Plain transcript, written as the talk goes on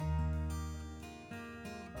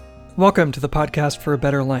Welcome to the podcast for a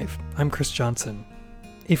better life. I'm Chris Johnson.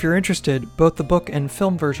 If you're interested, both the book and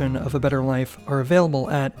film version of A Better Life are available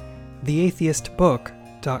at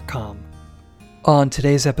theatheistbook.com. On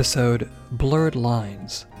today's episode, Blurred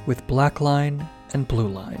Lines with Blackline and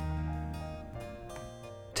Blueline.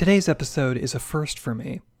 Today's episode is a first for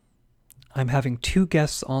me. I'm having two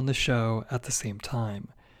guests on the show at the same time.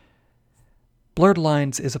 Blurred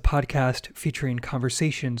Lines is a podcast featuring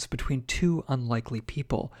conversations between two unlikely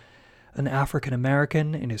people, an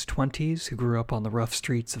African-American in his 20s who grew up on the rough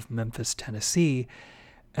streets of Memphis, Tennessee,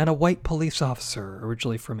 and a white police officer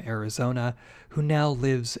originally from Arizona who now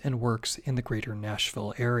lives and works in the greater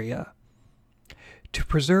Nashville area. To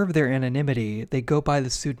preserve their anonymity, they go by the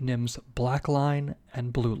pseudonyms Blackline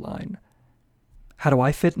and Blueline. How do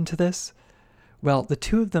I fit into this? Well, the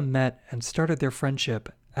two of them met and started their friendship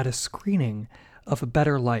at a screening of A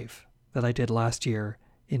Better Life that I did last year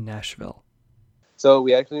in Nashville. So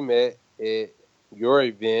we actually met at your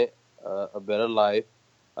event, A Better Life.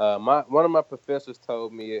 One of my professors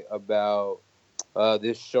told me about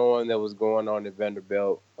this showing that was going on at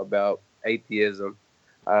Vanderbilt about atheism.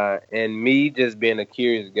 And me just being a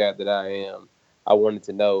curious guy that I am, I wanted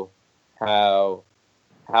to know how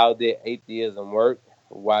did atheism work?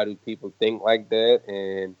 Why do people think like that?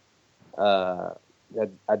 And I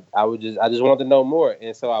just wanted to know more.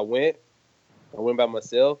 And so I went by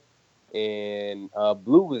myself. And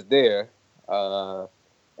Blue was there, and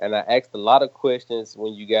I asked a lot of questions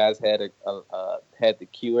when you guys had had the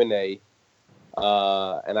Q&A,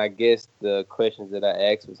 and I guess the questions that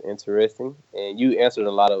I asked was interesting, and you answered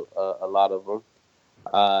a lot of them.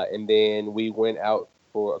 And then we went out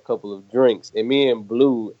for a couple of drinks, and me and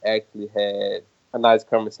Blue actually had a nice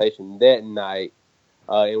conversation that night,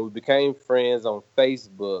 and we became friends on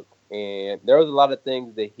Facebook. And there was a lot of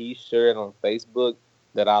things that he shared on Facebook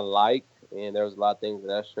that I liked, and there was a lot of things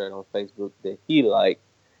that I shared on Facebook that he liked.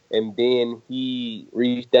 And then he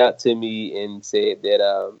reached out to me and said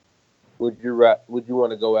that would you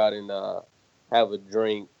want to go out and have a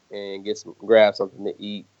drink and grab something to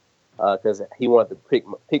eat, because he wanted to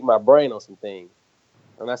pick my brain on some things.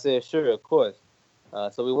 And I said, sure, of course.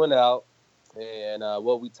 So we went out, and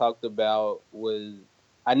what we talked about was,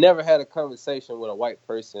 I never had a conversation with a white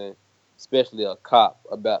person, especially a cop,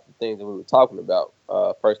 about the things that we were talking about,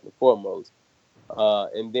 first and foremost.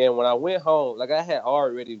 And then when I went home, like, I had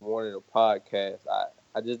already wanted a podcast.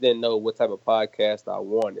 I just didn't know what type of podcast I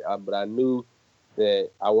wanted, but I knew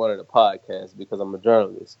that I wanted a podcast because I'm a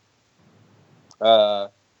journalist.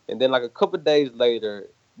 And then like a couple of days later,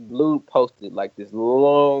 Blue posted like this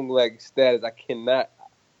long status.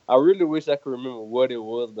 I really wish I could remember what it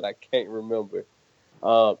was, but I can't remember.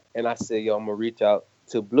 And I said, yo, I'm going to reach out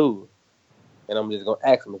to Blue. And I'm just going to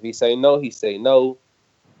ask him. If he say no, he say no.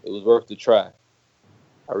 It was worth the try.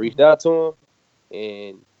 I reached out to him,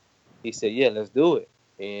 and he said, yeah, let's do it.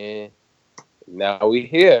 And now we're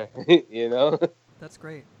here, you know? That's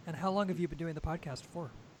great. And how long have you been doing the podcast for?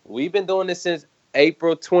 We've been doing this since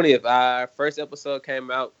April 20th. Our first episode came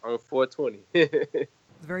out on 4/20. It's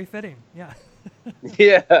very fitting, yeah.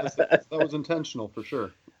 Yeah. That was intentional, for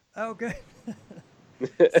sure. Oh, good.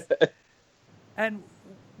 And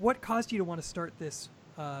what caused you to want to start this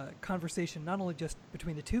conversation, not only just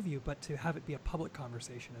between the two of you, but to have it be a public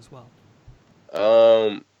conversation as well?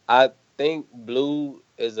 I think Blue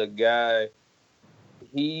is a guy.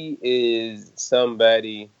 He is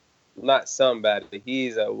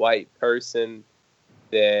he's a white person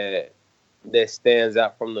that stands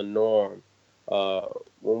out from the norm.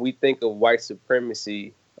 When we think of white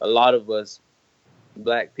supremacy, a lot of us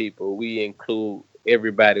black people, we include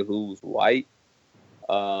everybody who's white.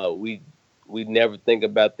 We never think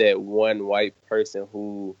about that one white person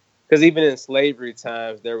because even in slavery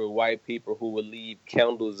times, there were white people who would leave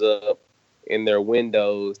candles up in their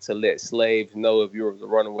windows to let slaves know if you were a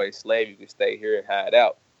runaway slave, you could stay here and hide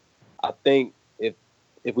out. I think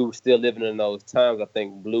if we were still living in those times, I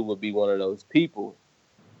think Blue would be one of those people.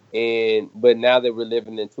 But now that we're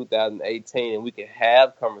living in 2018 and we can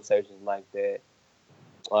have conversations like that,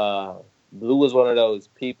 Blue was one of those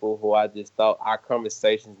people who I just thought our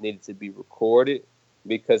conversations needed to be recorded,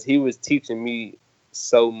 because he was teaching me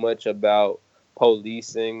so much about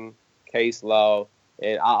policing, case law,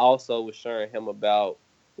 and I also was sharing him about,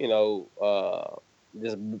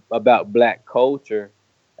 just about black culture.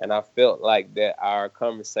 And I felt like that our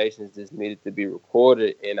conversations just needed to be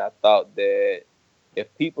recorded. And I thought that if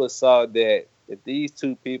people saw that if these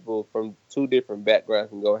two people from two different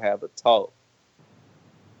backgrounds can go have a talk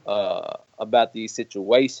about these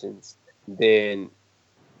situations, then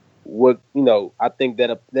what I think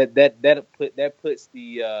that puts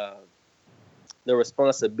the the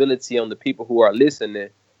responsibility on the people who are listening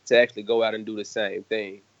to actually go out and do the same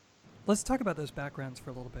thing. Let's talk about those backgrounds for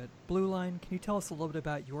a little bit. Blueline, can you tell us a little bit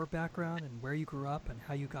about your background and where you grew up and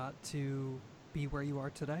how you got to be where you are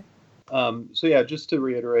today? So yeah, just to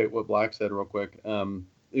reiterate what Black said real quick,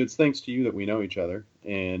 it's thanks to you that we know each other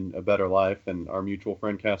and A Better Life and our mutual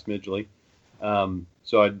friend Cass Midgley.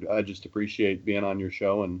 So I just appreciate being on your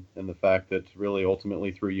show and the fact that really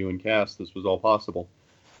ultimately through you and Cass this was all possible.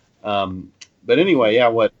 But anyway, yeah,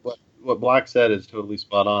 what Black said is totally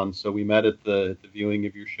spot on. So we met at the viewing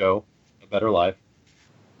of your show, A Better Life,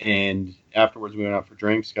 and afterwards we went out for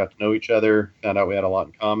drinks, got to know each other, found out we had a lot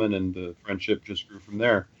in common, and the friendship just grew from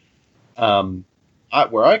there. Um,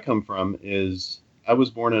 where I come from is I was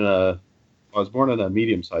born in a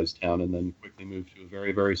medium-sized town and then quickly moved to a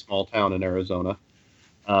very, very small town in Arizona.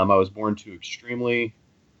 I was born to extremely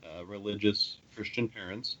religious Christian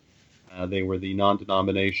parents. They were the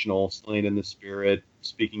non-denominational, slain in the spirit,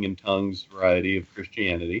 speaking in tongues variety of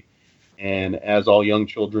Christianity. And as all young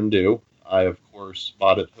children do, I, of course,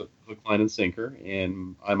 bought it hook, line, and sinker.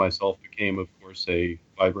 And I myself became, of course, a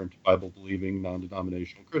vibrant, Bible-believing,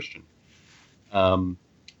 non-denominational Christian. Um,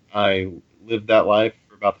 I lived that life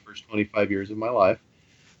for about the first 25 years of my life.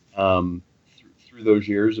 Through those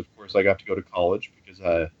years, of course, I got to go to college because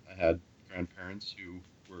I had grandparents who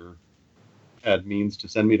had means to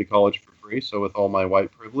send me to college for free. So with all my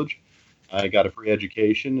white privilege, I got a free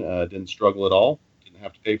education. Didn't struggle at all. Didn't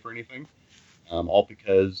have to pay for anything. All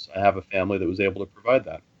because I have a family that was able to provide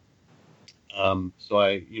that. So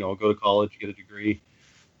I, go to college, get a degree.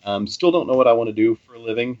 Still don't know what I want to do for a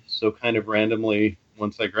living. So kind of randomly,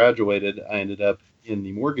 once I graduated, I ended up in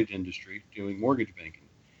the mortgage industry doing mortgage banking,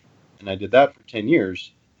 and I did that for 10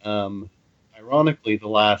 years. Um, Ironically, the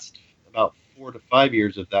last about 4 to 5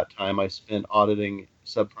 years of that time, I spent auditing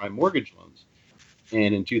subprime mortgage loans.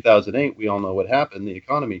 And in 2008, we all know what happened. The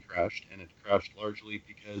economy crashed, and it crashed largely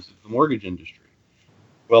because of the mortgage industry.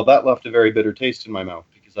 Well, that left a very bitter taste in my mouth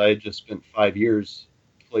because I had just spent 5 years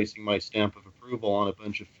placing my stamp of approval on a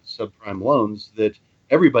bunch of subprime loans that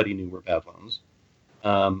everybody knew were bad loans.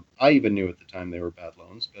 I even knew at the time they were bad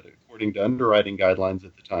loans, but according to underwriting guidelines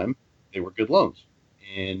at the time, they were good loans.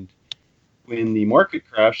 And when the market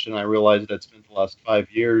crashed and I realized I'd spent the last 5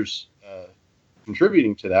 years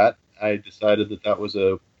contributing to that, I decided that that was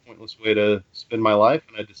a pointless way to spend my life,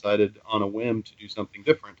 and I decided on a whim to do something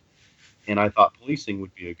different. And I thought policing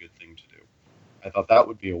would be a good thing to do. I thought that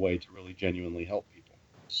would be a way to really genuinely help people.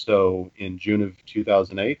 So in June of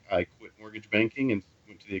 2008, I quit mortgage banking and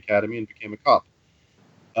went to the academy and became a cop.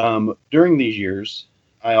 During these years,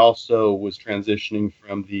 I also was transitioning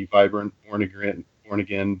from the vibrant, born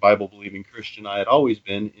again, Bible believing Christian I had always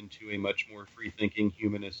been into a much more free thinking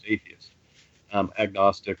humanist atheist,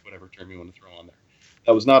 agnostic, whatever term you want to throw on there.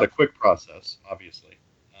 That was not a quick process, obviously.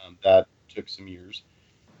 That took some years.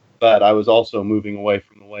 But I was also moving away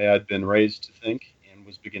from the way I'd been raised to think and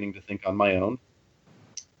was beginning to think on my own.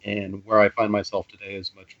 And where I find myself today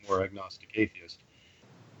is much more agnostic atheist.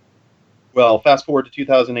 Well, fast forward to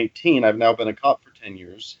 2018, I've now been a cop for 10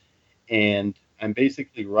 years, and I'm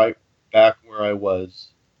basically right back where I was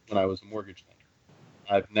when I was a mortgage lender.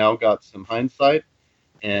 I've now got some hindsight,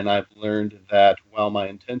 and I've learned that while my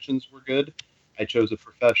intentions were good, I chose a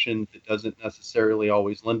profession that doesn't necessarily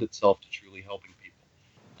always lend itself to truly helping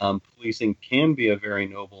people. Policing can be a very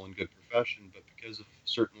noble and good profession, but because of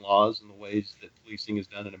certain laws and the ways that policing is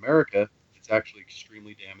done in America, it's actually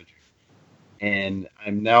extremely damaging. And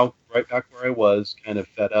I'm now right back where I was, kind of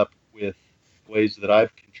fed up with ways that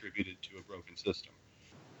I've contributed to a broken system.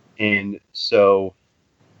 And so,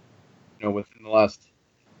 within the last,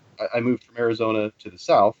 I moved from Arizona to the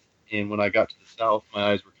South, and when I got to the South,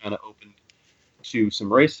 my eyes were kind of opened to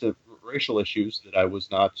some racial issues that I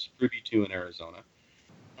was not privy to in Arizona.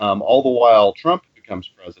 All the while, Trump becomes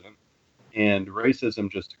president, and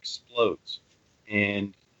racism just explodes.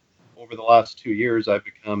 And over the last 2 years, I've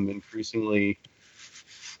become increasingly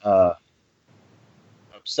uh,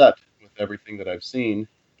 upset with everything that I've seen.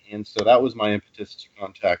 And so that was my impetus to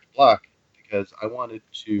contact Black because I wanted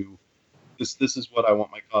to. This is what I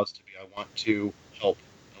want my cause to be. I want to help.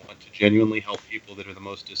 I want to genuinely help people that are the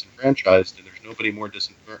most disenfranchised, and there's nobody more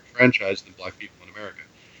disenfranchised than Black people in America.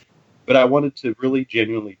 But I wanted to really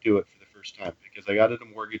genuinely do it for the first time because I got into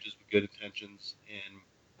mortgages with good intentions, and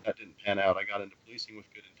that didn't pan out. I got into policing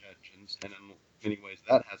with good intentions, and in many ways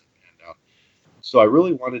that hasn't panned out. So I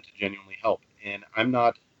really wanted to genuinely help, and I'm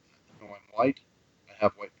not. I'm white. I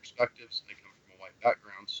have white perspectives. I come from a white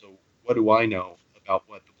background. So what do I know about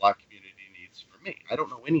what the Black community needs from me? I don't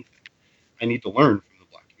know anything. I need to learn from the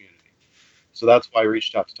Black community. So that's why I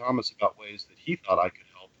reached out to Thomas about ways that he thought I could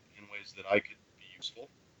help and ways that I could useful.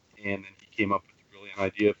 And then he came up with the brilliant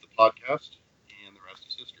idea of the podcast, and the rest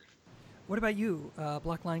is history. What about you,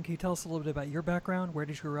 Blackline? Can you tell us a little bit about your background? Where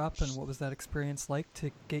did you grow up, and what was that experience like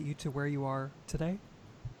to get you to where you are today?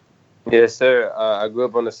 Yes, sir. I grew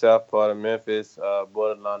up on the south part of Memphis,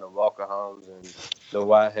 borderline of Walker Homes and the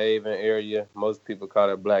White Haven area. Most people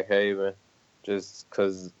call it Black Haven just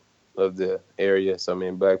because of the area. So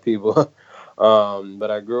many black people.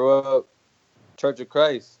 But I grew up Church of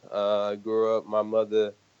Christ. I grew up. My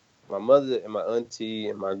mother, and my auntie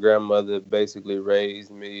and my grandmother basically raised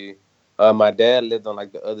me. My dad lived on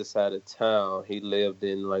like the other side of town. He lived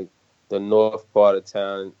in like the north part of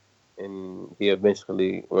town, and he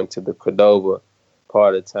eventually went to the Cordova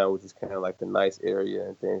part of town, which is kind of like the nice area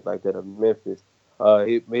and things like that of Memphis.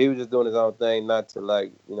 He was just doing his own thing, not to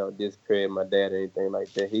like discredit my dad or anything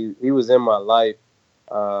like that. He was in my life,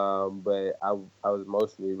 but I was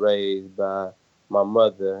mostly raised by my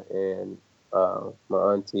mother and my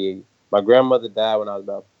auntie. My grandmother died when I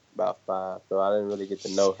was about 5, so I didn't really get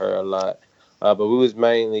to know her a lot. But we was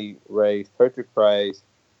mainly raised Church of Christ,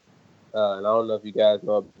 and I don't know if you guys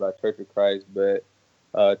know about Church of Christ, but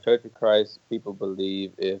Church of Christ people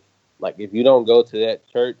believe if you don't go to that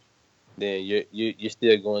church, then you're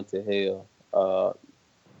still going to hell.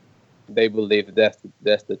 They believe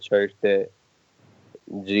that's the church that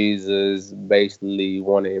Jesus basically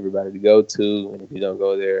wanted everybody to go to, and if you don't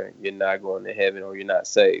go there, you're not going to heaven or you're not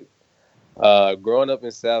saved. Growing up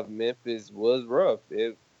in South Memphis was rough.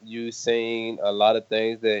 You seen a lot of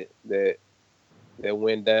things that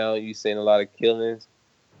went down. You seen a lot of killings.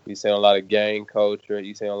 You seen a lot of gang culture.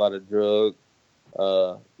 You seen a lot of drugs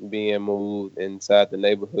being moved inside the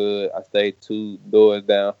neighborhood. I stayed 2 doors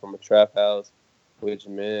down from a trap house, which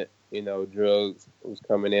meant drugs was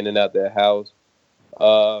coming in and out that house.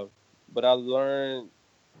 Uh, but I learned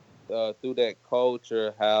through that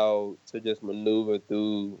culture how to just maneuver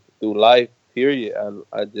through life. Period.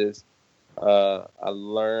 I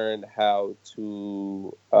learned how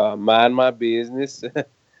to mind my business.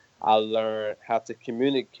 I learned how to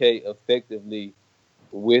communicate effectively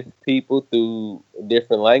with people through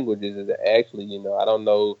different languages. And actually, I don't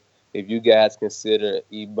know if you guys consider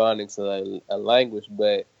Ebonics a language,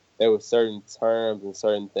 but there were certain terms and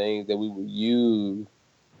certain things that we would use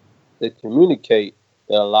to communicate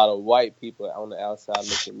that a lot of white people on the outside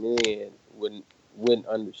looking in wouldn't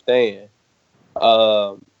understand.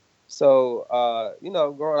 Um,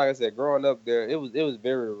 growing like I said, growing up there, it was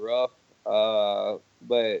very rough.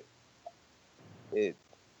 But it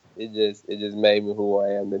it just made me who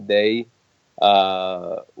I am today.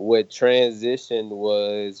 What transitioned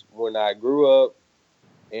was when I grew up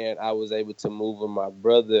and I was able to move with my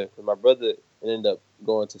brother. 'Cause my brother ended up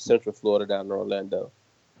going to Central Florida down in Orlando,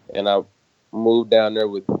 and I moved down there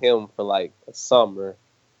with him for like a summer.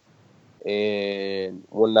 And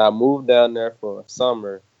when I moved down there for a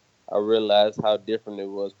summer, I realized how different it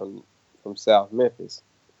was from South Memphis,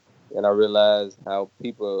 and I realized how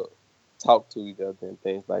people talk to each other and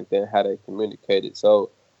things like that, how they communicated.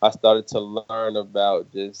 So I started to learn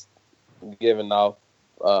about just giving off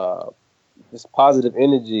uh, just positive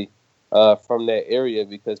energy from that area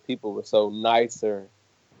because people were so nicer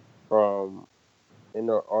from in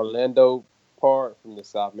the Orlando part from the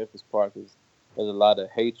South Memphis part. 'Cause there's a lot of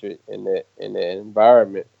hatred in that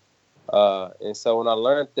environment. And so when I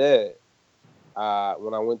learned that,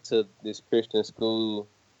 when I went to this Christian school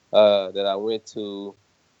that I went to,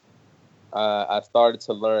 I started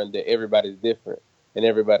to learn that everybody's different and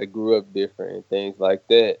everybody grew up different and things like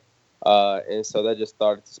that. And so that just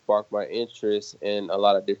started to spark my interest in a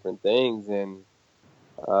lot of different things. And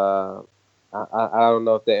uh, I don't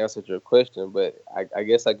know if that answered your question, but I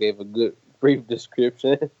guess I gave a good brief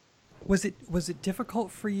description. Was it difficult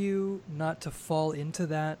for you not to fall into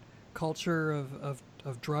that culture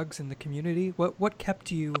of drugs in the community? What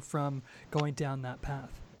kept you from going down that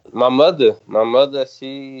path? My mother,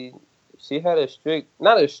 she had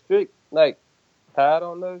not a strict like pad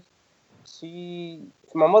on us.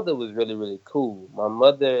 My mother was really really cool. My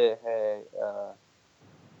mother had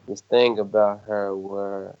this thing about her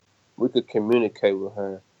where we could communicate with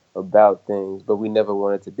her about things, but we never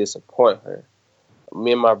wanted to disappoint her.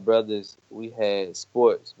 Me and my brothers, we had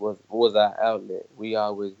sports was our outlet. We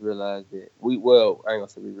always realized that I ain't gonna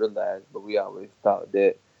say we realized, but we always thought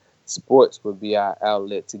that sports would be our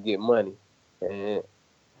outlet to get money. And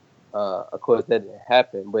of course that didn't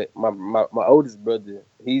happen. But my oldest brother,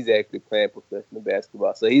 he's actually playing professional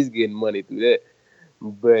basketball, so he's getting money through that.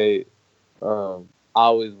 But I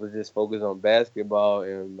always was just focused on basketball,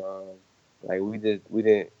 and like we didn't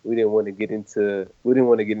want to get into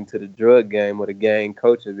the drug game or the gang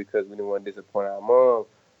culture because we didn't want to disappoint our mom.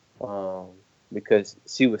 because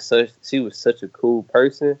she was such a cool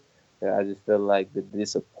person that I just felt like the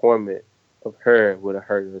disappointment of her would have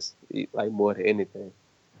hurt us like more than anything.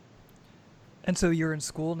 And so you're in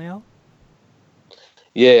school now?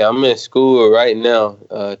 Yeah, I'm in school right now,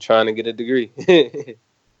 trying to get a degree.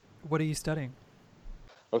 What are you studying?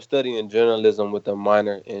 I'm studying journalism with a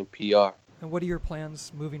minor in PR. And what are your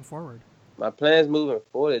plans moving forward? My plans moving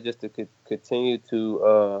forward is just to continue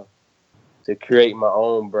to create my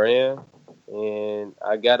own brand, and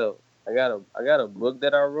I got a book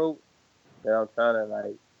that I wrote that I'm trying to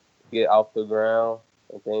like get off the ground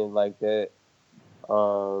and things like that.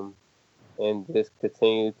 Um, and just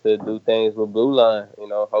continue to do things with Blueline.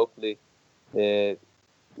 Hopefully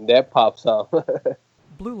that pops off.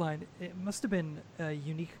 Blueline, it must have been a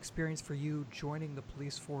unique experience for you joining the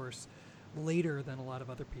police force later than a lot of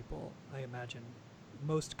other people, I imagine.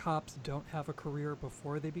 Most cops don't have a career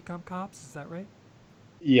before they become cops, is that right?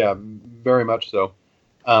 Yeah, very much so.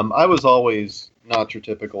 I was always not your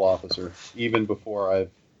typical officer, even before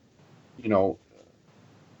you know,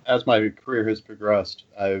 as my career has progressed,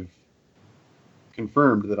 I've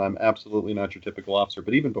confirmed that I'm absolutely not your typical officer.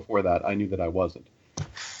 But even before that, I knew that I wasn't.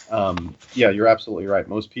 Yeah, you're absolutely right.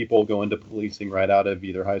 Most people go into policing right out of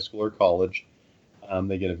either high school or college.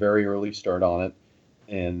 They get a very early start on it,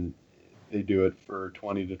 and they do it for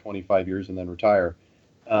 20 to 25 years and then retire.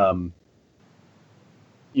 Um,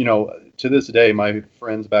 to this day, my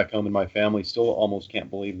friends back home and my family still almost can't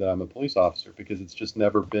believe that I'm a police officer because it's just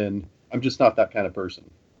never been. I'm just not that kind of person.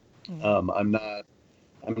 Mm-hmm. I'm not.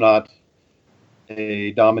 I'm not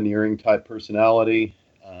a domineering type personality.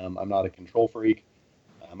 I'm not a control freak.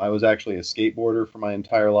 I was actually a skateboarder for my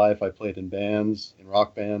entire life. I played in bands, in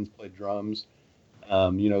rock bands, played drums.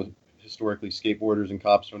 Um, you know, Historically, skateboarders and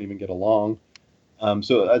cops don't even get along.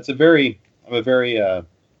 So I'm a very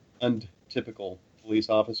untypical police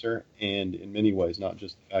officer, and in many ways, not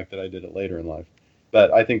just the fact that I did it later in life,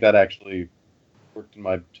 but I think that actually worked to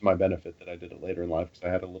my benefit that I did it later in life because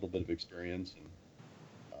I had a little bit of experience and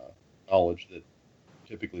knowledge that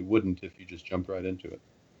typically wouldn't if you just jumped right into it.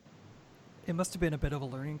 It must have been a bit of a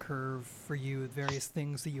learning curve for you, various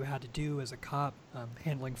things that you had to do as a cop.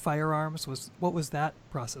 Handling firearms, what was that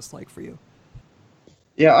process like for you?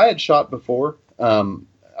 Yeah, I had shot before. I'm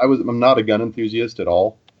not a gun enthusiast at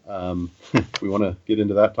all. If we want to get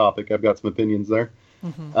into that topic, I've got some opinions there.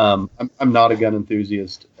 Mm-hmm. I'm not a gun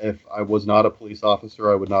enthusiast. If I was not a police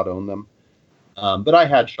officer, I would not own them. But I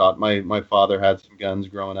had shot. My father had some guns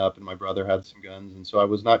growing up, and my brother had some guns, and so I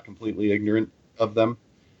was not completely ignorant of them.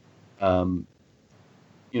 Um,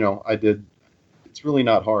 I did. It's really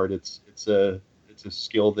not hard. It's a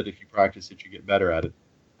skill that if you practice it, you get better at it,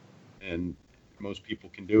 and most people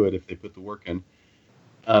can do it if they put the work in.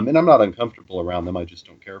 And I'm not uncomfortable around them. I just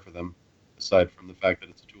don't care for them, aside from the fact that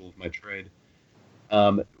it's a tool of my trade.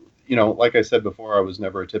 Um, like I said before, I was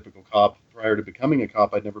never a typical cop. Prior to becoming a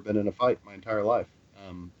cop, I'd never been in a fight my entire life.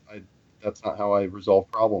 That's not how I resolve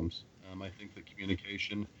problems. I think that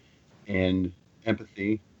communication and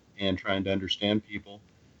empathy and trying to understand people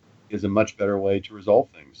is a much better way to resolve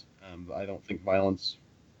things. I don't think violence.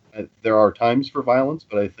 There are times for violence,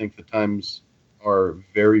 but I think the times are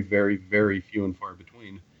very, very, very few and far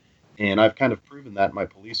between. And I've kind of proven that in my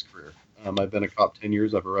police career. I've been a cop 10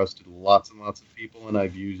 years. I've arrested lots and lots of people, and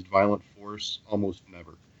I've used violent force almost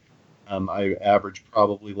never. I average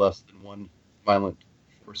probably less than one violent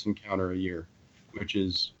force encounter a year, which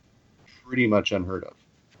is pretty much unheard of.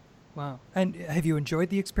 Wow. And have you enjoyed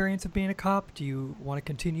the experience of being a cop? Do you want to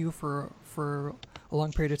continue for a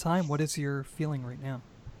long period of time? What is your feeling right now?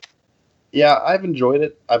 Yeah, I've enjoyed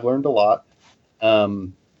it. I've learned a lot.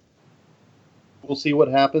 Um, we'll see what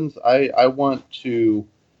happens. I want to,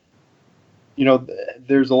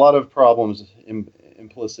 there's a lot of problems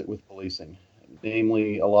implicit with policing,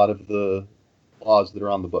 namely a lot of the laws that are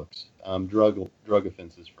on the books, drug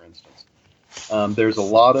offenses, for instance. There's a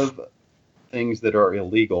lot of things that are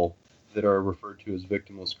illegal that are referred to as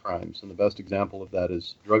victimless crimes, and the best example of that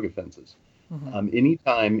is drug offenses. Mm-hmm.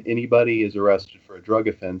 Anytime anybody is arrested for a drug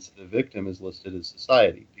offense, the victim is listed as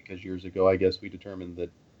society because years ago, I guess we determined that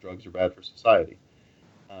drugs are bad for society.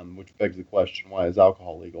 Which begs the question, why is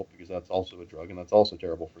alcohol legal? Because that's also a drug and that's also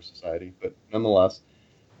terrible for society. But nonetheless,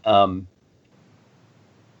 um,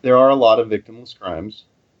 there are a lot of victimless crimes,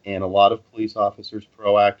 and a lot of police officers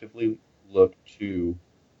proactively look to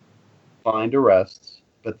find arrests.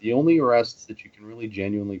 But the only arrests that you can really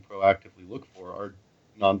genuinely proactively look for are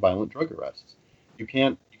nonviolent drug arrests. You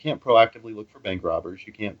can't proactively look for bank robbers.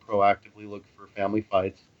 You can't proactively look for family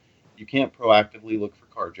fights. You can't proactively look for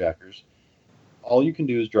carjackers. All you can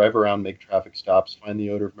do is drive around, make traffic stops, find the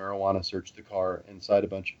odor of marijuana, search the car, and cite a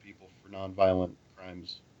bunch of people for nonviolent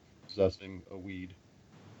crimes possessing a weed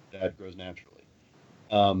that grows naturally.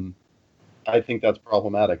 Um, I think that's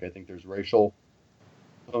problematic. I think there's racial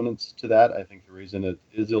components to that. I think the reason it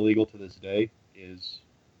is illegal to this day is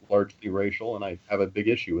largely racial, and I have a big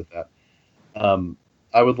issue with that. Um,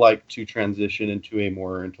 I would like to transition into a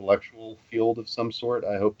more intellectual field of some sort.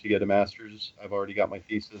 I hope to get a master's. I've already got my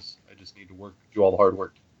thesis. I just need to do all the hard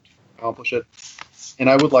work to accomplish it. And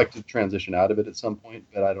I would like to transition out of it at some point,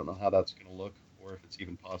 but I don't know how that's going to look or if it's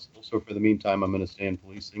even possible. So for the meantime, I'm going to stay in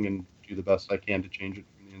policing and do the best I can to change it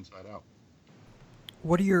from the inside out.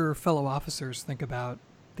 What do your fellow officers think about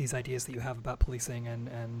these ideas that you have about policing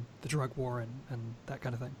and the drug war and that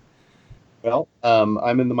kind of thing? Well,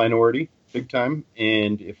 I'm in the minority big time,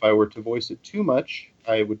 and if I were to voice it too much,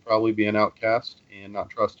 I would probably be an outcast and not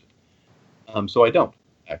trusted. So I don't,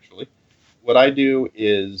 actually. What I do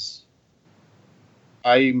is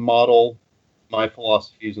I model my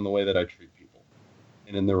philosophies in the way that I treat people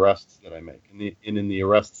and in the arrests that I make and in the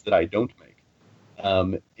arrests that I don't make.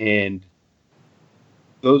 And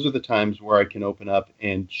those are the times where I can open up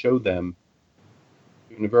and show them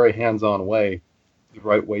in a very hands-on way the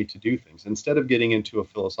right way to do things. Instead of getting into a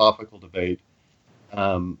philosophical debate,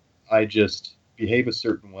 I just behave a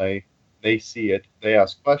certain way. They see it, they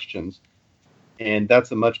ask questions, and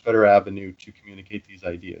that's a much better avenue to communicate these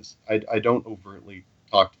ideas. I don't overtly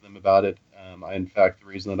talk to them about it. In fact, the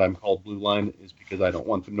reason that I'm called Blueline is because I don't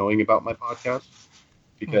want them knowing about my podcast,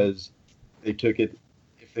 because they took it,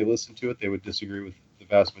 if they listened to it, they would disagree with the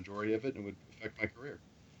vast majority of it and would affect my career.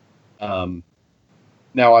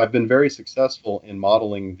 Now, I've been very successful in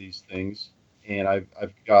modeling these things, and I've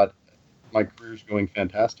got my career's going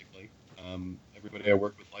fantastically. Everybody I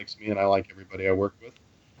work with likes me, and I like everybody I work with.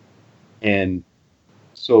 And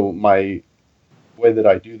so my way that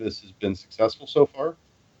I do this has been successful so far.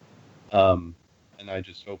 And I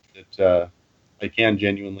just hope that I can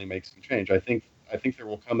genuinely make some change. I think there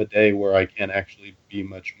will come a day where I can actually be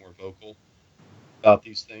much more vocal about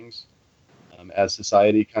these things as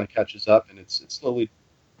society kind of catches up, and it's slowly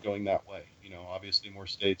going that way. Obviously more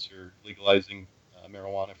states are legalizing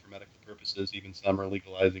marijuana for medical purposes. Even some are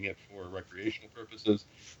legalizing it for recreational purposes.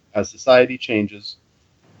 As society changes,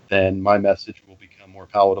 then my message will become more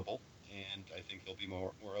palatable, and I think they'll be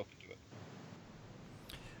more open to it.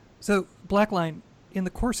 So, Blackline, in the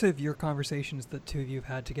course of your conversations that two of you have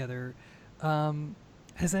had together,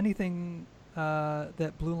 has anything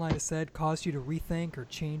that Blueline has said caused you to rethink or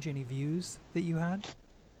change any views that you had?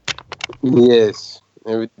 Yes,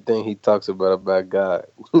 everything he talks about God.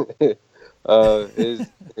 uh, his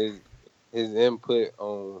his his input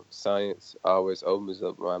on science always opens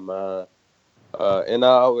up my mind, and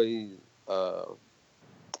uh,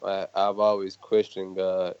 I've always questioned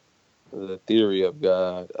God, the theory of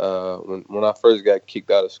God. When I first got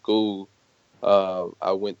kicked out of school,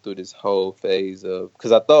 I went through this whole phase of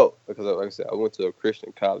because like I said, I went to a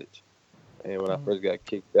Christian college. And when I first got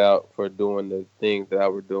kicked out for doing the things that I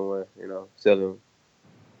was doing, selling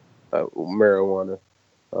marijuana,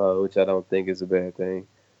 which I don't think is a bad thing.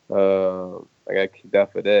 I got kicked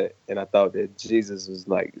out for that, and I thought that Jesus was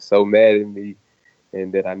like so mad at me,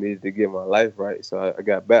 and that I needed to get my life right. So I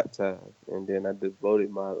got baptized, and then I devoted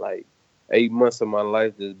my 8 months of my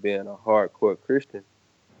life just being a hardcore Christian,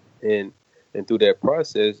 and through that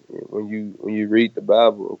process, when you read the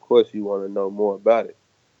Bible, of course you want to know more about it,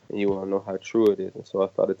 and you want to know how true it is. And so I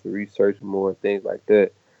started to research more and things like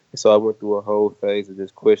that. And so I went through a whole phase of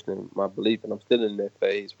just questioning my belief, and I'm still in that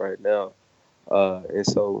phase right now. And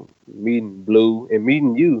so meeting Blue and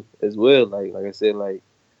meeting you as well, like I said,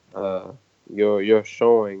 uh, your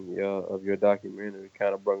showing of your documentary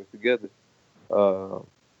kind of brought us together. Uh,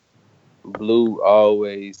 Blue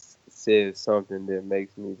always says something that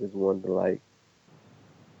makes me just wonder,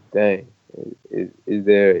 dang, is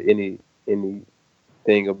there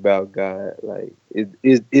anything about God? Like,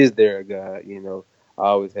 is there a God? I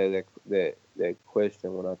always had that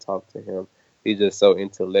question when I talk to him. He's just so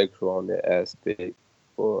intellectual on that aspect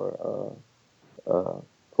for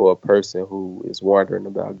for a person who is wondering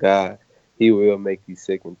about God. He will make you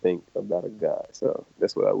sick and think about a God. So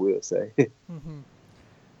that's what I will say. Mm-hmm.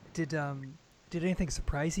 Did anything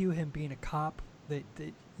surprise you? Him being a cop, that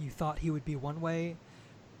you thought he would be one way,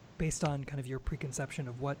 based on kind of your preconception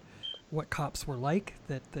of what cops were like,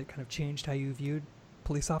 that kind of changed how you viewed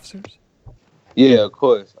police officers? Yeah, of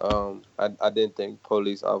course. I didn't think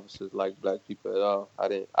police officers like black people at all. I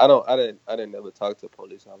didn't ever talk to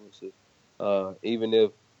police officers. Even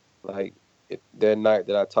if like if that night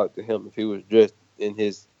that I talked to him, if he was dressed in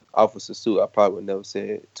his officer suit, I probably would never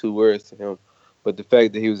say two words to him. But the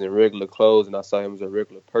fact that he was in regular clothes and I saw him as a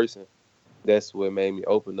regular person, that's what made me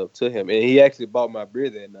open up to him. And he actually bought my beer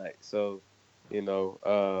that night. So, you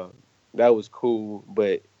know, that was cool.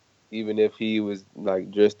 But even if he was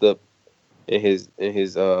like dressed up in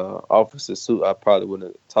his officer suit, I probably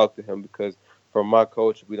wouldn't have talked to him because from my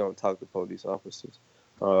culture, we don't talk to police officers.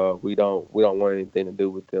 We don't want anything to do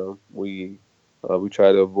with them. We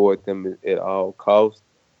try to avoid them at all costs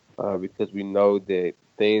because we know that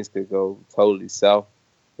things could go totally south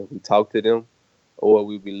if we talk to them, or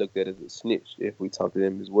we'd be looked at as a snitch if we talk to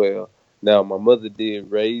them as well. Now, my mother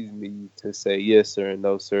did raise me to say yes, sir, and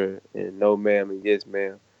no, sir, and no, ma'am, and yes,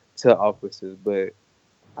 ma'am to officers, but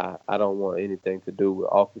I don't want anything to do with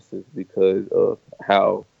officers because of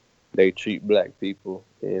how they treat black people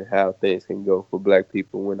and how things can go for black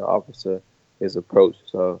people when the officer is approached.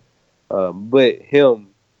 So, but him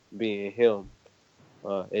being him,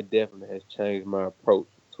 it definitely has changed my approach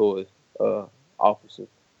towards officers.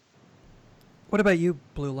 What about you,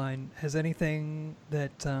 Blueline? Has anything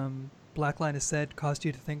that Blackline has said caused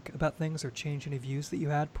you to think about things or change any views that you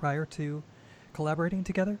had prior to collaborating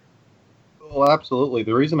together? Well, absolutely.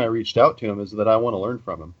 The reason I reached out to him is that I want to learn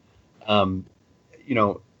from him. Um, you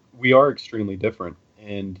know, we are extremely different,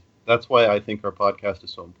 and that's why I think our podcast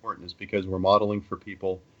is so important. Is because we're modeling for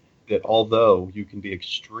people that although you can be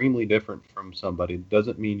extremely different from somebody, it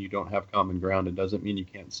doesn't mean you don't have common ground. It doesn't mean you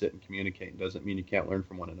can't sit and communicate. It doesn't mean you can't learn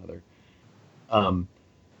from one another. Um,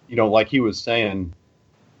 like he was saying,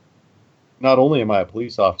 not only am I a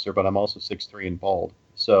police officer, but I'm also 6'3" and bald.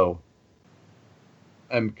 So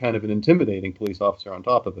I'm kind of an intimidating police officer on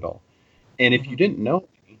top of it all. And if Mm-hmm. you didn't know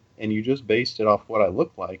me and you just based it off what I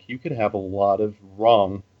look like, you could have a lot of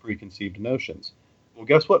wrong preconceived notions. Well,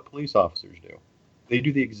 guess what police officers do? They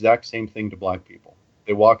do the exact same thing to black people.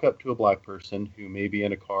 They walk up to a black person who may be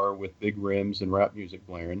in a car with big rims and rap music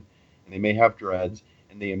blaring, and they may have dreads,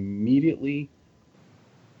 and they immediately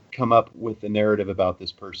come up with a narrative about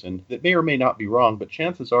this person that may or may not be wrong, but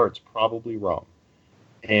chances are it's probably wrong.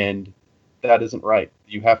 And that isn't right.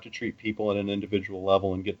 You have to treat people at an individual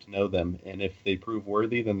level and get to know them. And if they prove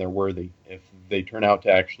worthy, then they're worthy. If they turn out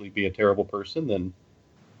to actually be a terrible person, then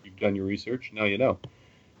you've done your research. Now you know.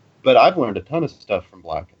 But I've learned a ton of stuff from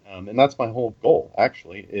Black, and that's my whole goal.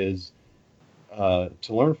 Actually, is to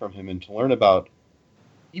learn from him and to learn about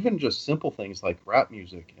even just simple things like rap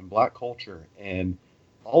music and black culture and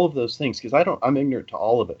all of those things because I'm ignorant to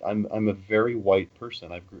all of it. I'm a very white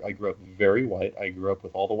person. I grew up very white. I grew up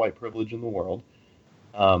with all the white privilege in the world.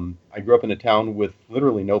 I grew up in a town with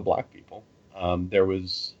literally no black people. There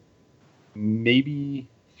was maybe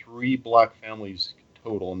 3 black families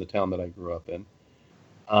total in the town that I grew up in.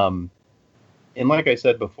 Um, and like I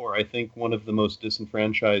said before, I think one of the most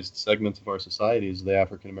disenfranchised segments of our society is the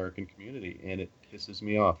African American community, and it pisses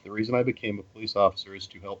me off. The reason I became a police officer is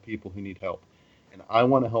to help people who need help, and I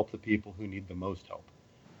want to help the people who need the most help.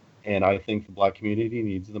 And I think the black community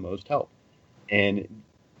needs the most help. And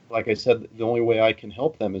like I said, the only way I can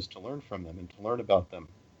help them is to learn from them and to learn about them.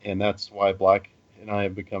 And that's why Black and I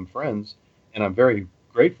have become friends. And I'm very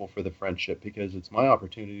grateful for the friendship because it's my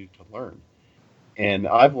opportunity to learn. And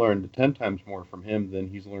I've learned 10 times more from him than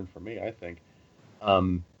he's learned from me, I think.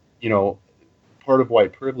 Um, you know, part of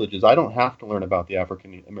white privilege is I don't have to learn about the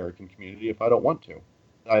African American community if I don't want to.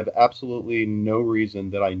 I have absolutely no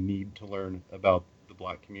reason that I need to learn about the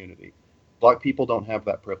black community. Black people don't have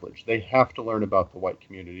that privilege. They have to learn about the white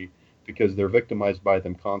community because they're victimized by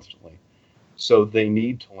them constantly. So they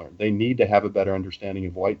need to learn. They need to have a better understanding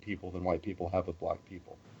of white people than white people have of black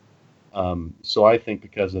people. So I think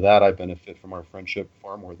because of that, I benefit from our friendship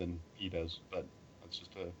far more than he does. But that's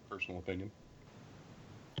just a personal opinion.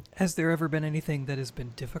 Has there ever been anything that has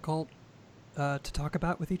been difficult to talk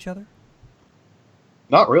about with each other?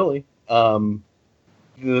 Not really.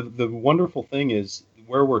 The wonderful thing is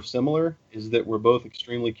where we're similar is that we're both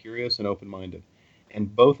extremely curious and open-minded,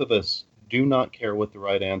 and both of us do not care what the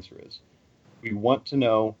right answer is. We want to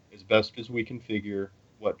know as best as we can figure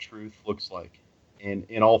what truth looks like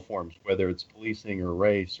in all forms, whether it's policing or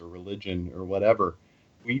race or religion or whatever.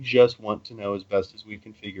 We just want to know as best as we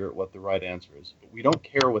can figure out what the right answer is. But we don't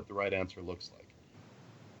care what the right answer looks like.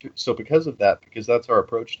 So because of that, because that's our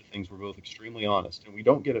approach to things, we're both extremely honest and we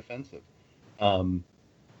don't get offensive. Um,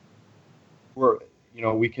 we're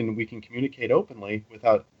we can communicate openly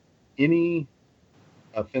without any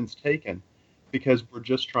offense taken because we're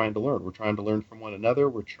just trying to learn. We're trying to learn from one another.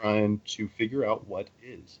 We're trying to figure out what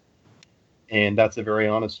is. And that's a very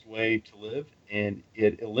honest way to live. And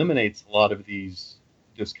it eliminates a lot of these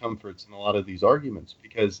discomforts and a lot of these arguments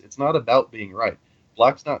because it's not about being right.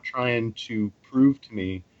 Black's not trying to prove to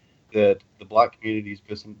me that the black community's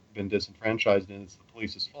been disenfranchised and it's the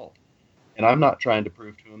police's fault. And I'm not trying to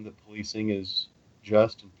prove to him that policing is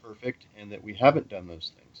just and perfect and that we haven't done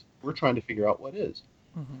those things. We're trying to figure out what is.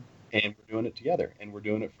 Mm-hmm. And we're doing it together, and we're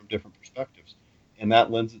doing it from different perspectives. And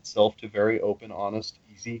that lends itself to very open, honest,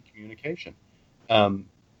 easy communication. Um,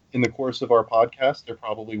 in the course of our podcast, there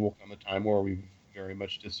probably will come a time where we very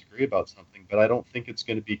much disagree about something, but I don't think it's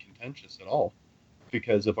going to be contentious at all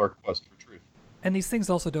because of our quest for truth. And these things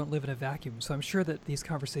also don't live in a vacuum, so I'm sure that these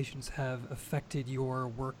conversations have affected your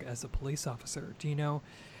work as a police officer. Do you know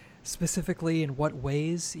specifically in what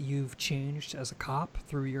ways you've changed as a cop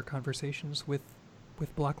through your conversations with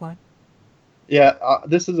Blackline? Yeah,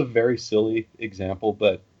 this is a very silly example,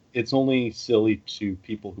 but it's only silly to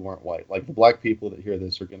people who aren't white. Like the black people that hear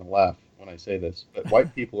this are going to laugh when I say this, but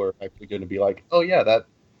white people are actually going to be like, "Oh yeah, that's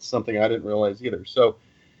something I didn't realize either." So,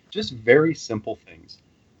 just very simple things.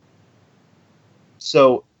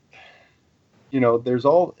 So, there's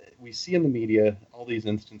all we see in the media, all these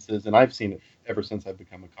instances, and I've seen it ever since I've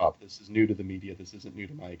become a cop. This is new to the media. This isn't new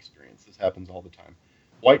to my experience. This happens all the time.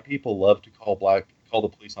 White people love to call the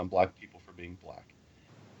police on black people for being black.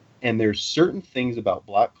 And there's certain things about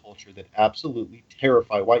black culture that absolutely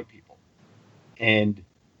terrify white people. And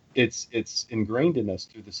it's ingrained in us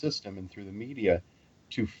through the system and through the media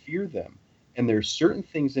to fear them. And there's certain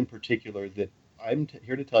things in particular that I'm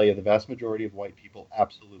here to tell you the vast majority of white people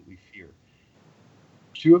absolutely fear.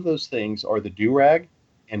 Two of those things are the do-rag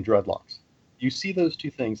and dreadlocks. You see those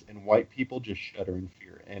two things, and white people just shudder in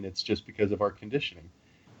fear, and it's just because of our conditioning.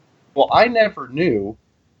 Well, I never knew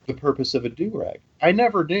the purpose of a do-rag. I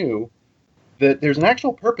never knew that there's an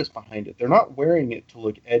actual purpose behind it. They're not wearing it to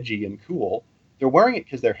look edgy and cool. They're wearing it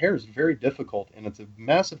because their hair is very difficult, and it's a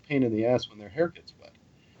massive pain in the ass when their hair gets wet.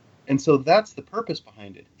 And so that's the purpose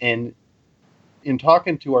behind it. And in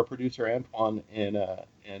talking to our producer Antoine and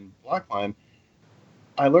Blackline,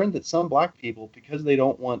 I learned that some black people, because they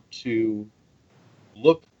don't want to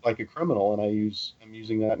look like a criminal, and I'm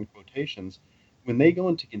using that in quotations, when they go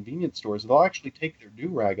into convenience stores, they'll actually take their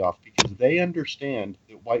do-rag off because they understand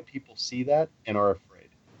that white people see that and are afraid.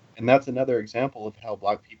 And that's another example of how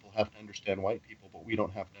black people have to understand white people, but we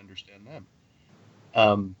don't have to understand them.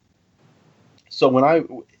 Um, so when I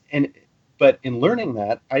and but in learning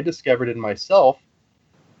that, I discovered in myself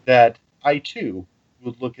that I too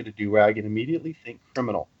would look at a do-rag and immediately think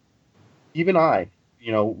criminal. Even I,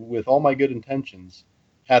 with all my good intentions,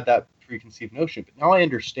 had that preconceived notion. But now I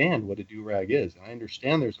understand what a do-rag is, and I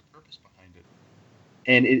understand there's a purpose behind it.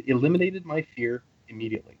 And it eliminated my fear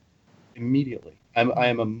immediately. Immediately. I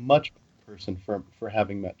am a much better person for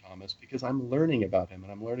having met Thomas because I'm learning about him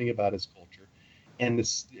and I'm learning about his culture. And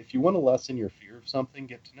if you want to lessen your fear of something,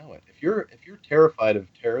 get to know it. If you're terrified of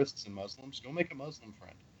terrorists and Muslims, go make a Muslim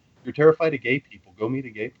friend. If you're terrified of gay people, go meet a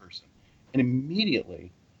gay person. And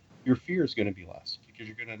immediately your fear is going to be less because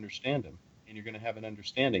you're going to understand them and you're going to have an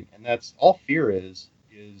understanding. And that's all fear is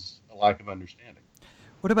a lack of understanding.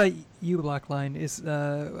 What about you, Blackline?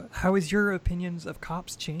 How has your opinions of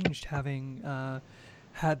cops changed having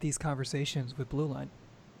had these conversations with Blueline?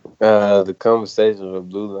 The conversation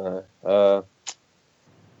with Blueline.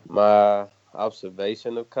 My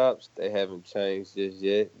observation of cops, they haven't changed just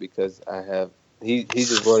yet because he's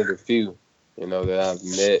just one of the few, that I've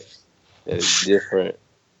met that is different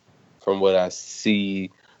from what I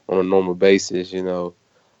see on a normal basis.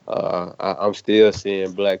 I'm still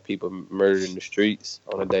seeing black people murdered in the streets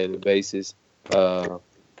on a daily basis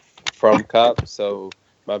from cops. So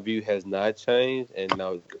my view has not changed, and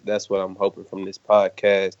now that's what I'm hoping from this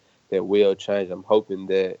podcast that will change. I'm hoping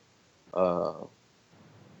that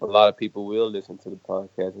a lot of people will listen to the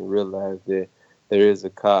podcast and realize that there is a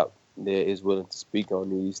cop that is willing to speak on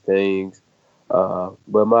these things.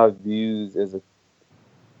 But my views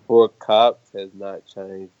for cops has not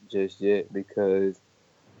changed just yet because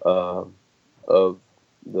of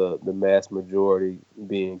the mass majority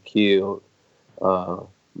being killed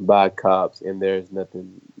by cops, and there's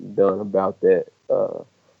nothing done about that.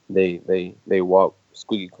 They walk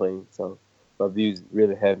squeaky clean. So my views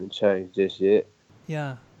really haven't changed just yet.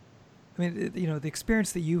 Yeah. I mean, the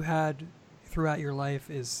experience that you had throughout your life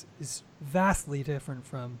is vastly different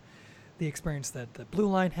from the experience that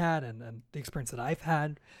Blueline had and the experience that I've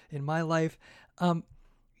had in my life.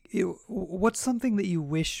 What's something that you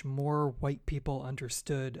wish more white people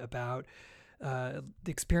understood about the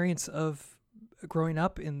experience of growing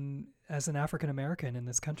up as an African American in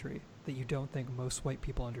this country that you don't think most white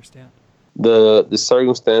people understand? The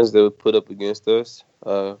circumstance that was put up against us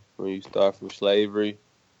when you start from slavery.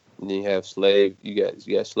 And then you have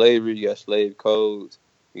you got slavery, you got slave codes,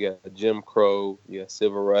 you got Jim Crow, you got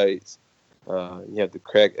civil rights, you have the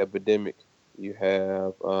crack epidemic, you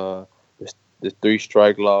have the 3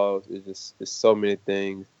 strike laws. It's so many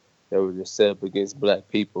things that were just set up against black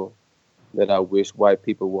people that I wish white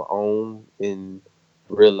people would own and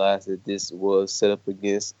realize that this was set up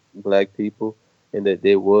against black people and that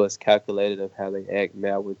it was calculated of how they act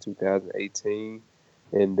now in 2018,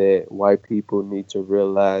 and that white people need to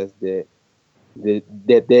realize that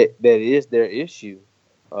is their issue.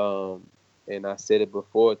 Um, and I said it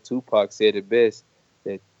before. Tupac said it best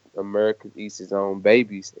that America eats its own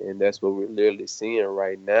babies, and that's what we're literally seeing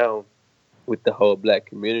right now with the whole black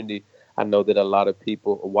community. I know that a lot of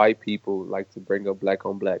people, white people, like to bring up black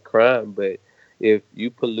on black crime, but if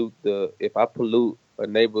I pollute a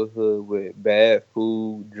neighborhood with bad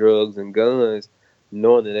food, drugs, and guns,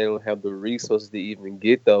 knowing that they don't have the resources to even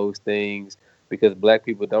get those things, because black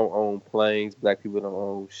people don't own planes, black people don't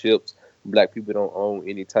own ships, black people don't own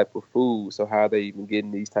any type of food. So how are they even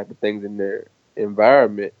getting these type of things in their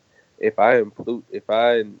environment? If I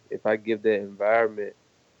give that environment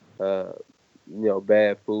uh,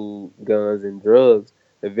 bad food, guns, and drugs,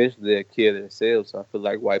 eventually they'll kill themselves. So I feel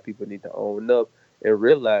like white people need to own up and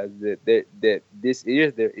realize that this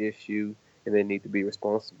is their issue and they need to be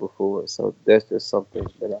responsible for it. So that's just something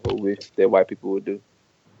that I would wish that white people would do.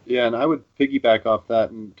 Yeah, and I would piggyback off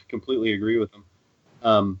that and completely agree with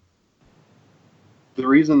them. The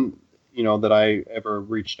reason that I ever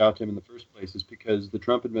reached out to him in the first place is because the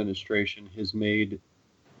Trump administration has made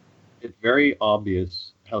it very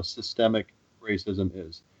obvious how systemic racism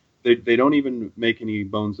is. They don't even make any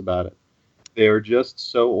bones about it. They are just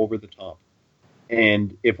so over the top.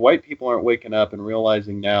 And if white people aren't waking up and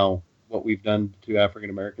realizing now what we've done to African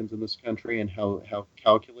Americans in this country and how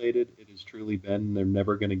calculated it has truly been, they're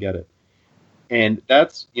never going to get it. And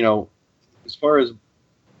that's, as far as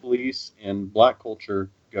police and black culture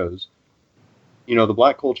goes, the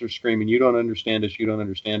black culture screaming, you don't understand us, you don't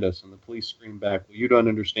understand us. And the police scream back, well, you don't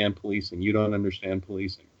understand policing, you don't understand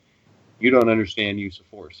policing. You don't understand use of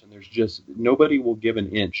force. And there's just, nobody will give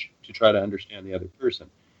an inch to try to understand the other person.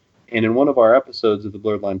 And in one of our episodes of the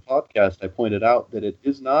Blurred podcast, I pointed out that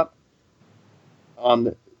it's not on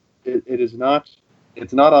them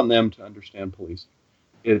to understand policing.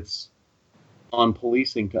 It's on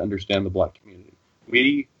policing to understand the black community.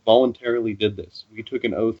 We voluntarily did this. We took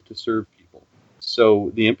an oath to serve people.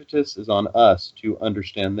 So the impetus is on us to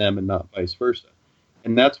understand them and not vice versa.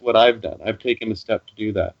 And that's what I've done. I've taken a step to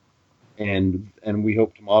do that. And we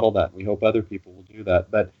hope to model that. We hope other people will do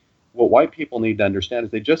that. But what white people need to understand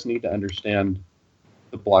is they just need to understand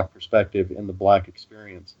the black perspective and the black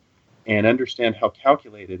experience and understand how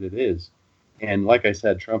calculated it is. And like I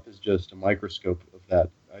said, Trump is just a microscope of that,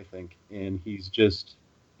 I think. And it's just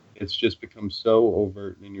become so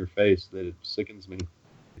overt in your face that it sickens me.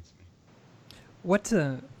 What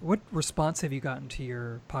response have you gotten to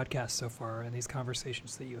your podcast so far and these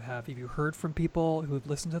conversations that you have? Have you heard from people who have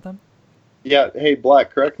listened to them? Yeah, hey, Black,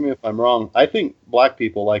 correct me if I'm wrong. I think black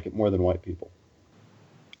people like it more than white people.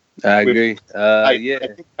 I agree. I Yeah.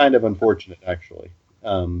 think kind of unfortunate, actually.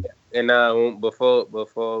 And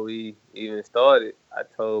before we even started, I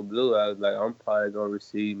told Blue, I was like, I'm probably gonna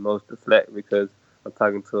receive most of the flack because I'm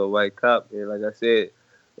talking to a white cop, and like I said,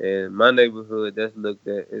 in my neighborhood, that's looked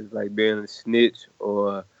at as like being a snitch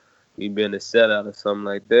or you being a sellout or something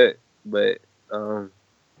like that. But a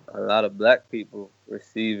lot of black people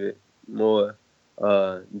receive it more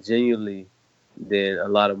genuinely than a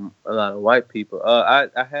lot of white people. I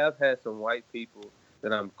have had some white people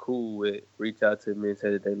that I'm cool with reach out to me and say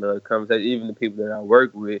that they love the conversation. Even the people that I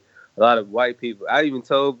work with, a lot of white people. I even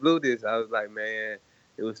told Blue this. I was like, man,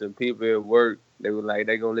 there was some people at work. They were like,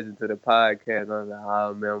 they gonna listen to the podcast. And I was like,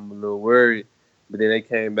 oh man, I'm a little worried. But then they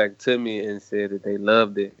came back to me and said that they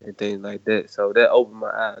loved it and things like that. So that opened my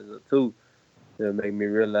eyes up too. To make me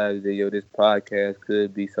realize that this podcast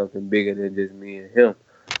could be something bigger than just me and him.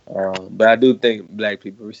 But I do think black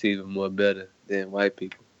people receive it more better than white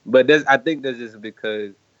people. But I think that's just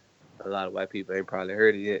because a lot of white people ain't probably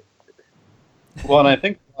heard it yet. Well, and I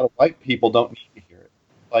think a lot of white people don't need to hear it.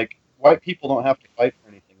 Like, white people don't have to fight for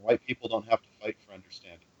anything. White people don't have to fight for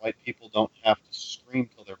understanding. White people don't have to scream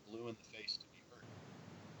till they're blue in the face to be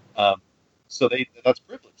heard. So that's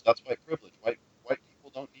privilege. That's white privilege. White people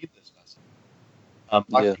don't need this message.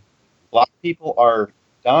 Black people are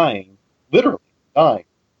dying, literally dying,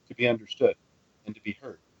 to be understood and to be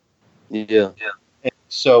heard. Yeah. And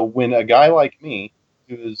so when a guy like me,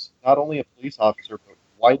 who is not only a police officer, but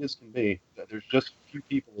white as can be, there's just a few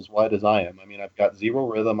people as white as I am. I mean, I've got zero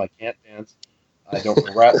rhythm. I can't dance. I don't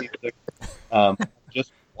know rap music. I'm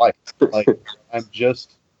just white. Like, I'm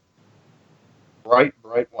just bright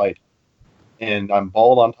white. And I'm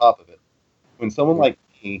bald on top of it. When someone like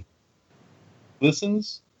me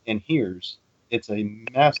listens and hears It's a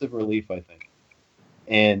massive relief, I think.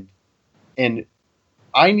 And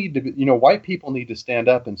I need to, white people need to stand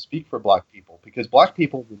up and speak for black people, because black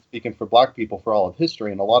people have been speaking for black people for all of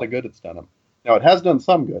history, and a lot of good it's done them. Now, it has done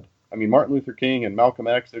some good. I mean, Martin Luther King and Malcolm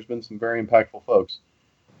X, there's been some very impactful folks.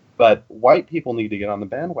 But white people need to get on the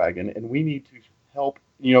bandwagon, and we need to help,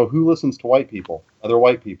 who listens to white people? Other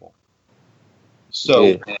white people.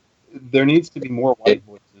 So there needs to be more white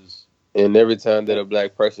voices. And every time that a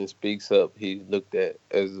black person speaks up, he's looked at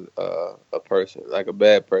as a person, like a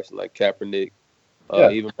bad person, like Kaepernick.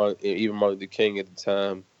 Even Martin Luther King at the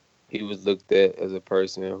time, he was looked at as a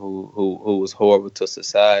person who was horrible to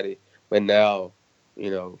society. But now,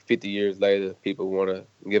 50 years later, people want to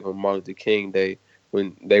give him Martin Luther King Day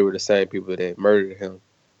when they were the same people that murdered him.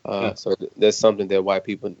 So that's something that white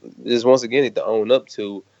people just once again need to own up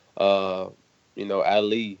to.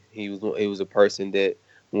 Ali, he was a person that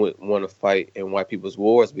would want to fight in white people's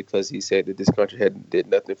wars because he said that this country did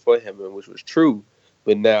nothing for him, and which was true.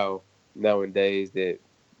 But nowadays that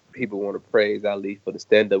people want to praise Ali for the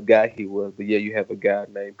stand-up guy he was. But yeah, you have a guy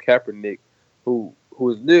named Kaepernick who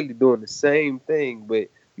is literally doing the same thing, but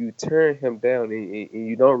you turn him down and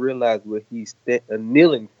you don't realize what he's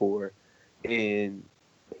kneeling for. And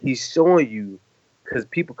he's showing you, because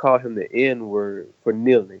people call him the N-word for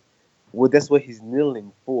kneeling. Well, that's what he's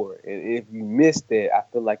kneeling for. And if you miss that, I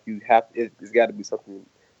feel like it's got to be something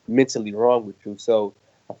mentally wrong with you. So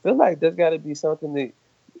I feel like there's got to be something that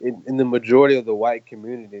in the majority of the white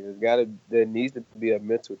community, there needs to be a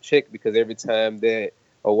mental check, because every time that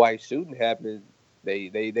a white shooting happens,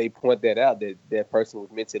 they point that out, that person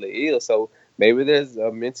was mentally ill. So maybe there's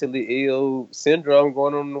a mentally ill syndrome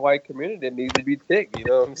going on in the white community that needs to be checked. You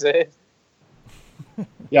know what I'm saying?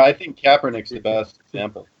 Yeah, I think Kaepernick's the best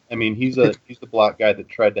example. I mean, he's the black guy that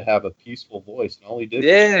tried to have a peaceful voice, and all he did.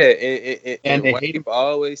 Yeah, and white people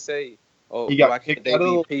always say, "Oh, why can't they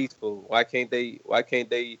be peaceful? Why can't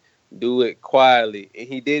they do it quietly?" And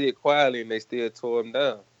he did it quietly, and they still tore him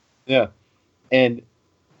down. Yeah,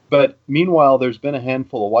 but meanwhile, there's been a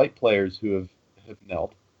handful of white players who have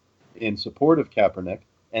knelt in support of Kaepernick,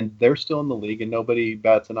 and they're still in the league, and nobody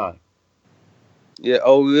bats an eye. Yeah.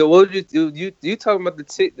 Oh, what did you talking about the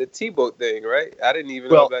Tebow thing, right? I didn't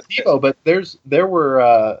even know about Tebow, but there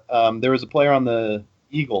was a player on the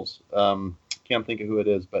Eagles. Can't think of who it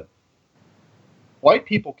is, but white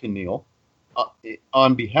people can kneel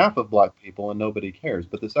on behalf of black people, and nobody cares.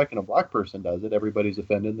 But the second a black person does it, everybody's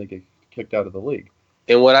offended, and they get kicked out of the league.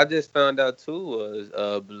 And what I just found out too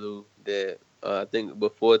was Blue, that I think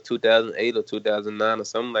before 2008 or 2009 or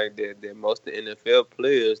something like that most of the NFL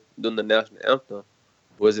players doing the national anthem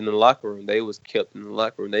was in the locker room. They was kept in the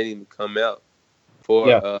locker room. They didn't even come out for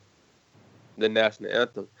the national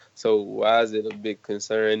anthem. So why is it a big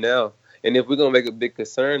concern now? And if we're gonna make a big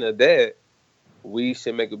concern of that, we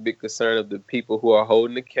should make a big concern of the people who are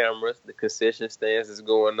holding the cameras, the concession stands that's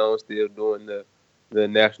going on, still doing the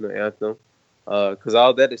national anthem, because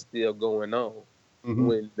all that is still going on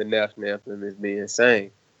when the national anthem is being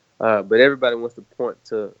sang. But everybody wants to point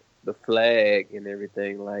to the flag and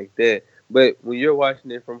everything like that. But when you're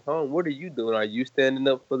watching it from home, what are you doing? Are you standing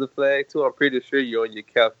up for the flag too? I'm pretty sure you're on your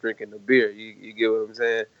couch drinking a beer. You get what I'm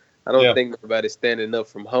saying? I don't think nobody's standing up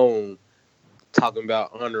from home talking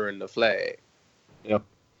about honoring the flag. Yep.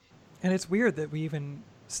 And it's weird that we even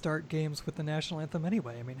start games with the national anthem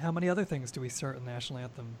anyway. I mean, how many other things do we start a national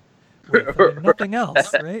anthem with? I mean, nothing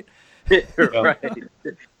else, right? Right.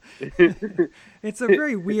 It's a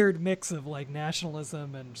very weird mix of like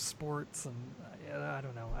nationalism and sports, and I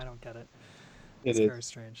don't know. I don't get it. It's very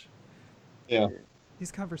strange. Yeah.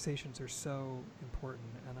 These conversations are so important,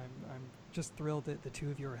 and I'm just thrilled that the two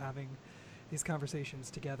of you are having these conversations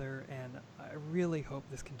together, and I really hope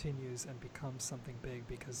this continues and becomes something big,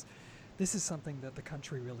 because this is something that the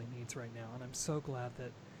country really needs right now, and I'm so glad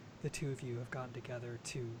that the two of you have gotten together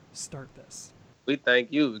to start this. We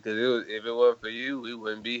thank you, because if it weren't for you, we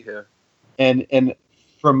wouldn't be here. And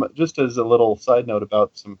from just as a little side note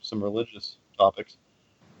about some religious topics,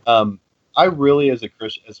 I really, as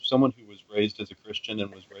someone who was raised as a Christian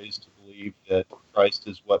and was raised to believe that Christ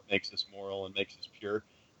is what makes us moral and makes us pure,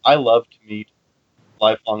 I love to meet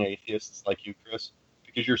lifelong atheists like you, Chris,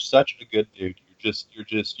 because you're such a good dude. You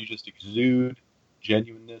just exude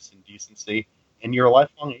genuineness and decency, and you're a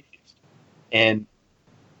lifelong atheist. And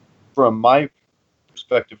from my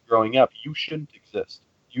perspective growing up, you shouldn't exist.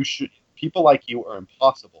 People like you are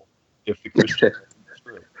impossible if the Christian is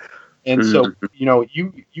true. And so,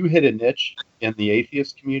 you hit a niche in the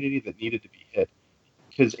atheist community that needed to be hit,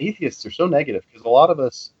 because atheists are so negative, because a lot of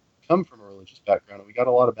us come from a religious background and we got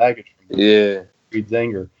a lot of baggage from greed,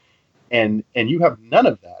 anger, and you have none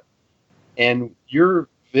of that. And your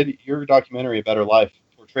documentary, A Better Life,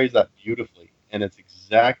 portrays that beautifully, and it's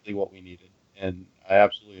exactly what we needed. And I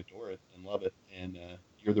absolutely adore it and love it. And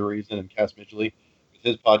you're the reason, and Cass Midgley, with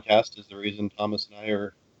his podcast, is the reason Thomas and I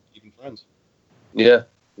are even friends. Yeah,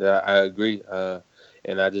 I agree.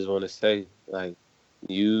 And I just want to say, like,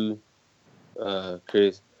 you,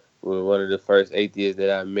 Chris, were one of the first atheists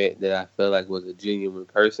that I met that I felt like was a genuine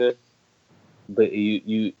person. But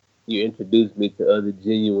you introduced me to other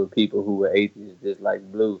genuine people who were atheists, just like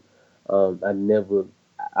Blue. I never,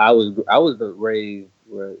 I was raised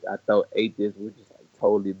where I thought atheists were just like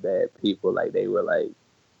totally bad people, like they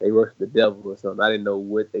worship the devil or something. I didn't know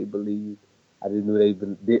what they believed. I just knew they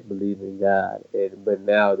didn't believe in God. But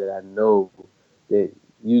now that I know that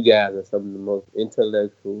you guys are some of the most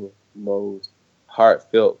intellectual, most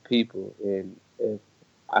heartfelt people, and if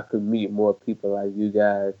I could meet more people like you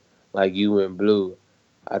guys, like you and Blue,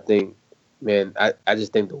 I think, man, I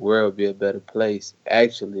just think the world would be a better place,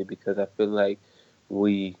 actually, because I feel like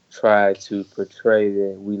we try to portray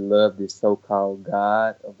that we love this so-called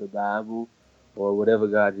God of the Bible or whatever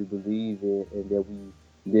God you believe in, and that we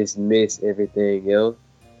dismiss everything else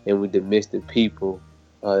and we dismiss the people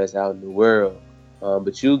that's out in the world.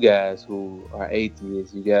 But you guys who are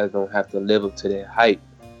atheists, you guys don't have to live up to that hype.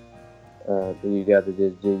 And you guys are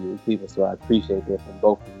just genuine people, so I appreciate that from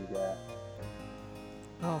both of you guys.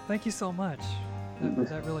 Oh, thank you so much.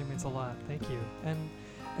 That really means a lot. Thank you. And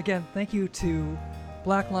again, thank you to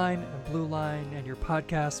Blackline and Blueline and your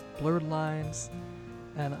podcast, Blurred Lines.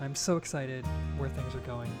 And I'm so excited where things are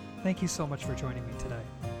going. Thank you so much for joining me today.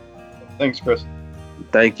 Thanks, Chris.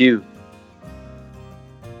 Thank you.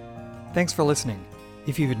 Thanks for listening.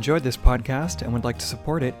 If you've enjoyed this podcast and would like to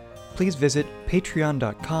support it, please visit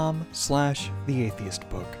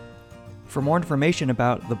patreon.com/theatheistbook. For more information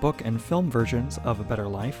about the book and film versions of A Better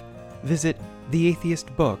Life, visit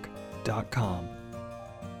theatheistbook.com.